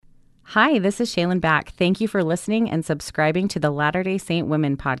Hi, this is Shaylin Back. Thank you for listening and subscribing to the Latter-day Saint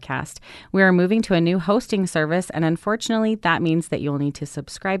Women podcast. We are moving to a new hosting service, and unfortunately, that means that you'll need to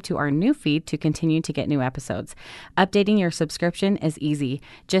subscribe to our new feed to continue to get new episodes. Updating your subscription is easy.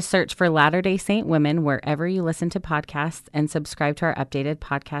 Just search for Latter-day Saint Women wherever you listen to podcasts and subscribe to our updated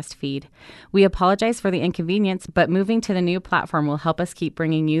podcast feed. We apologize for the inconvenience, but moving to the new platform will help us keep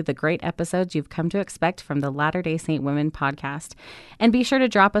bringing you the great episodes you've come to expect from the Latter-day Saint Women podcast. And be sure to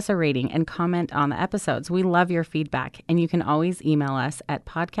drop us a rating and comment on the episodes. We love your feedback, and you can always email us at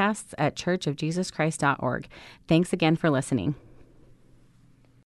podcasts@churchofjesuschrist.org. Thanks again for listening.